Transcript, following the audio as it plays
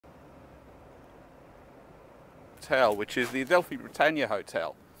hotel, which is the Adelphi Britannia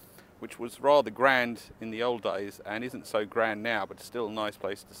Hotel, which was rather grand in the old days and isn't so grand now, but still a nice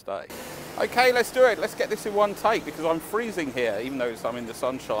place to stay. Okay, let's do it. Let's get this in one take because I'm freezing here, even though I'm in the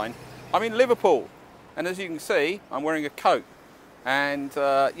sunshine. I'm in Liverpool, and as you can see, I'm wearing a coat. And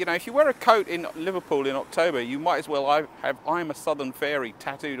you know, if you wear a coat in Liverpool in October, you might as well have "I'm a Southern Fairy"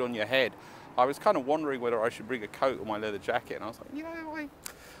 tattooed on your head. I was kind of wondering whether I should bring a coat or my leather jacket, and I was like, you know, I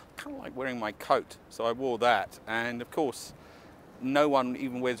kind of like wearing my coat, so I wore that. And of course, no one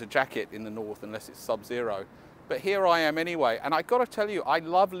even wears a jacket in the north unless it's sub-zero. But here I am anyway, and I got to tell you, I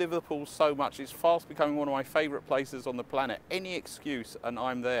love Liverpool so much. It's fast becoming one of my favourite places on the planet. Any excuse, and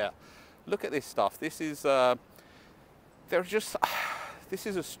I'm there. Look at this stuff. This is this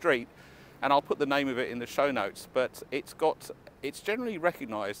is a street, and I'll put the name of it in the show notes, but it's generally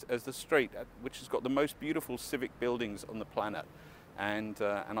recognised as the street which has got the most beautiful civic buildings on the planet, and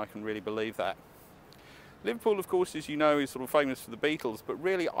I can really believe that. Liverpool, of course, as you know, is sort of famous for the Beatles, but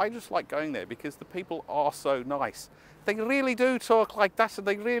really I just like going there because the people are so nice. They really do talk like that, and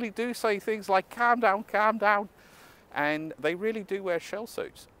they really do say things like calm down, and they really do wear shell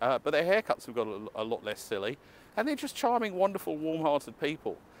suits, but their haircuts have got a lot less silly, and they're just charming, wonderful, warm-hearted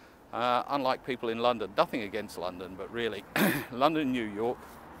people. Unlike people in London. Nothing against London, but really, London, New York,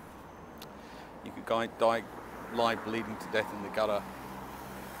 you could lie bleeding to death in the gutter,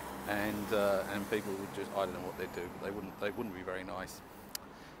 and people would just, I don't know what they'd do, but they wouldn't be very nice.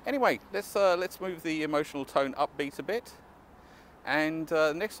 Anyway, let's move the emotional tone upbeat a bit, and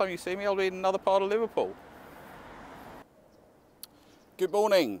next time you see me, I'll be in another part of Liverpool. Good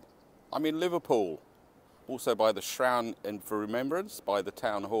morning. I'm in Liverpool. Also by the Shrine and for Remembrance, by the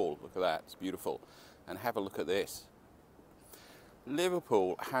Town Hall. Look at that, it's beautiful. And have a look at this.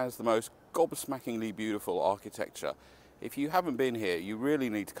 Liverpool has the most gobsmackingly beautiful architecture. If you haven't been here, you really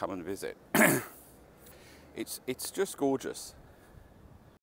need to come and visit. It's just gorgeous.